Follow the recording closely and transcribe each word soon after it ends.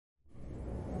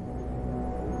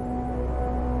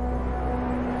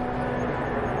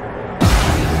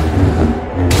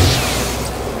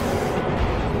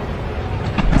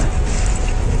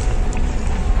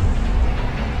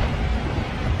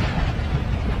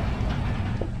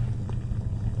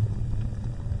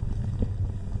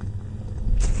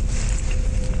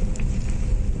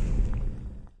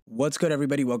What's good,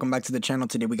 everybody? Welcome back to the channel.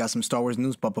 Today we got some Star Wars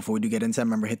news, but before we do get into that,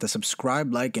 remember, hit the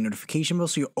subscribe, like, and notification bell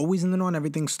so you're always in the know on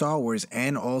everything Star Wars.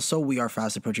 And also, we are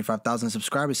fast approaching 5,000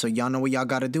 subscribers, so y'all know what y'all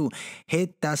gotta do.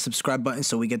 Hit that subscribe button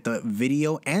so we get the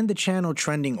video and the channel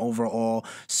trending overall.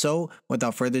 So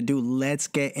without further ado, let's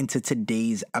get into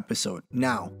today's episode.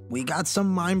 Now, we got some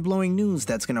mind-blowing news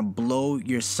that's gonna blow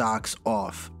your socks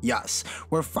off. Yes,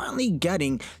 we're finally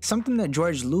getting something that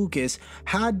George Lucas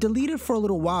had deleted for a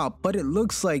little while, but it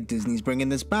looks like Disney's bringing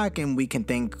this back, and we can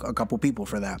thank a couple people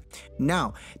for that.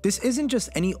 Now, this isn't just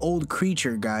any old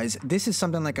creature, guys. This is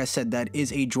something, like I said, that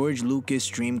is a George Lucas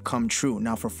dream come true.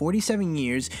 Now, for 47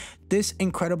 years, this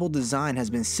incredible design has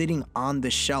been sitting on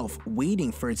the shelf waiting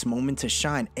for its moment to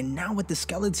shine, and now with the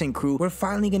skeleton crew, we're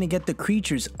finally gonna get the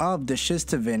creatures of the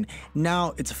Shistavanen.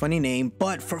 Now, it's a funny name,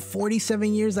 but for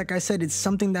 47 years, like I said, it's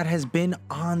something that has been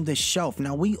on the shelf.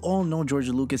 Now, we all know George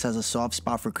Lucas has a soft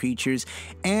spot for creatures,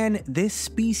 and this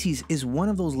species is one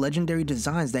of those legendary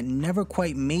designs that never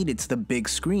quite made it to the big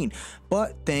screen.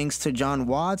 But thanks to John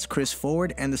Watts, Chris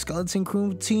Ford, and the skeleton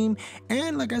crew team,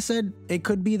 and like I said, it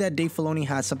could be that Dave Filoni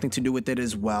has something to do with it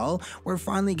as well, we're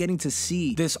finally getting to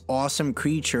see this awesome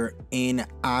creature in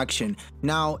action.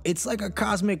 Now, it's like a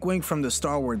cosmic wink from the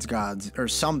Star Wars gods or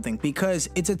something, because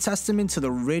it's a testament to the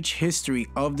rich history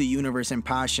of the universe and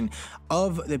passion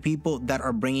of the people that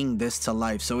are bringing this to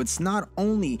life. So it's not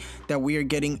only that we are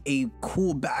getting a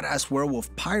cool badass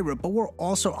werewolf pirate, but we're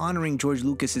also honoring George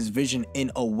Lucas's vision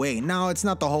in a way. Now, it's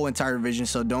not the whole entire vision,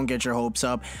 so don't get your hopes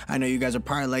up. I know you guys are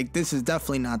probably like, this is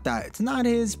definitely not that. It's not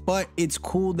his, but it's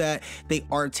cool that they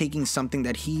are taking something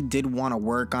that he did want to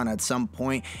work on at some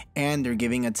point, and they're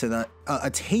giving it to a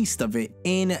taste of it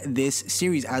in this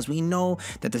series. As we know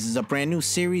that this is a brand new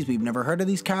series, we've never heard of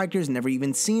these characters, never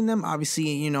even seen them. Obviously,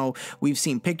 you know, we've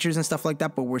seen pictures and stuff like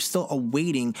that, but we're still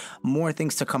awaiting more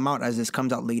things to come out as this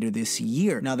comes out later this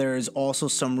year. Now, there is also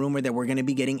some rumor that we're going to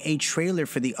be getting a trailer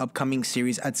for the upcoming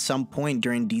series at some point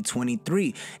during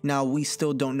D23. Now, we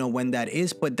still don't know when that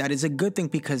is, but that is a good thing,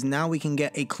 because now we can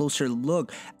get a closer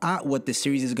look at what the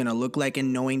series is going to look like,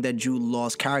 and knowing that Jude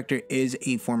Law's character is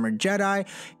a former Jedi,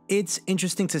 it's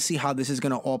interesting to see how this is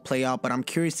going to all play out, but I'm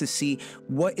curious to see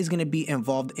what is going to be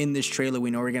involved in this trailer.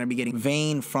 We know we're going to be getting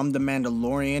Vane from The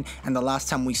Mandalorian, and the last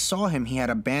time we saw him, he had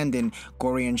abandoned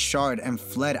Gorian Shard and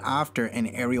fled after an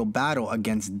aerial battle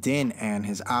against Din and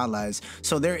his allies.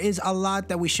 So there is a lot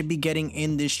that we should be getting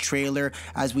in this trailer,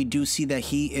 as we do see that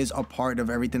he is a part of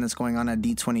everything that's going on at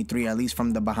D23, at least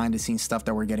from the behind the scenes stuff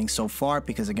that we're getting so far,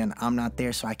 because again, I'm not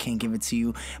there, so I can't give it to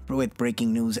you with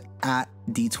breaking news at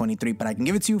D23, but I can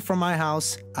give it to you from my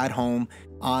house at home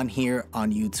on here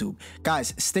on YouTube.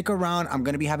 Guys, stick around. I'm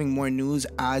going to be having more news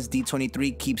as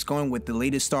D23 keeps going with the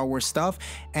latest Star Wars stuff,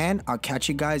 and I'll catch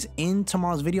you guys in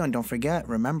tomorrow's video. And don't forget,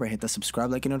 remember, hit the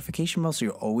subscribe, like, and notification bell so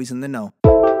you're always in the know.